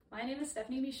My name is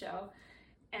Stephanie Michaud,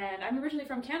 and I'm originally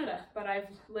from Canada, but I've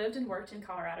lived and worked in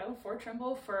Colorado, Fort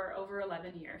Trimble, for over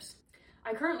 11 years.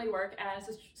 I currently work as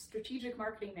a strategic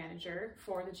marketing manager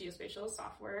for the geospatial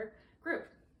software group.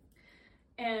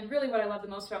 And really what I love the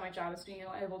most about my job is being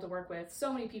able to work with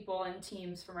so many people and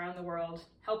teams from around the world,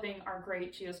 helping our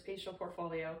great geospatial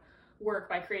portfolio work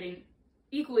by creating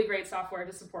equally great software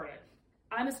to support it.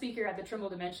 I'm a speaker at the Trimble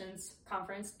Dimensions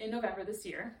conference in November this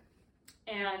year,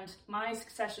 and my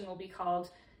session will be called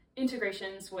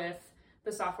Integrations with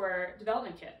the Software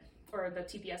Development Kit, or the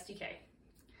TPSDK.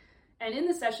 And in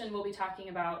this session, we'll be talking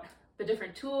about the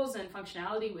different tools and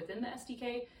functionality within the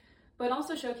SDK, but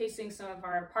also showcasing some of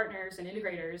our partners and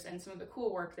integrators and some of the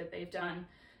cool work that they've done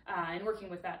in working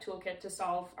with that toolkit to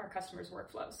solve our customers'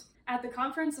 workflows. At the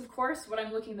conference, of course, what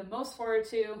I'm looking the most forward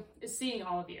to is seeing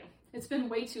all of you. It's been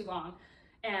way too long,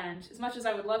 and as much as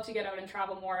I would love to get out and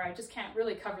travel more, I just can't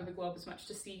really cover the globe as much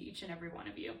to see each and every one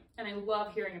of you. And I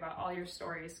love hearing about all your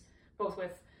stories, both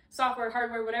with software,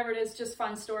 hardware, whatever it is, just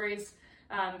fun stories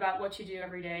about what you do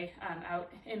every day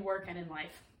out in work and in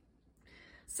life.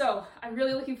 So I'm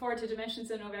really looking forward to Dimensions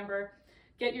in November.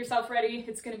 Get yourself ready.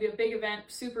 It's going to be a big event,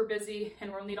 super busy,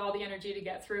 and we'll need all the energy to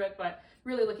get through it, but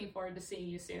really looking forward to seeing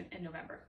you soon in November.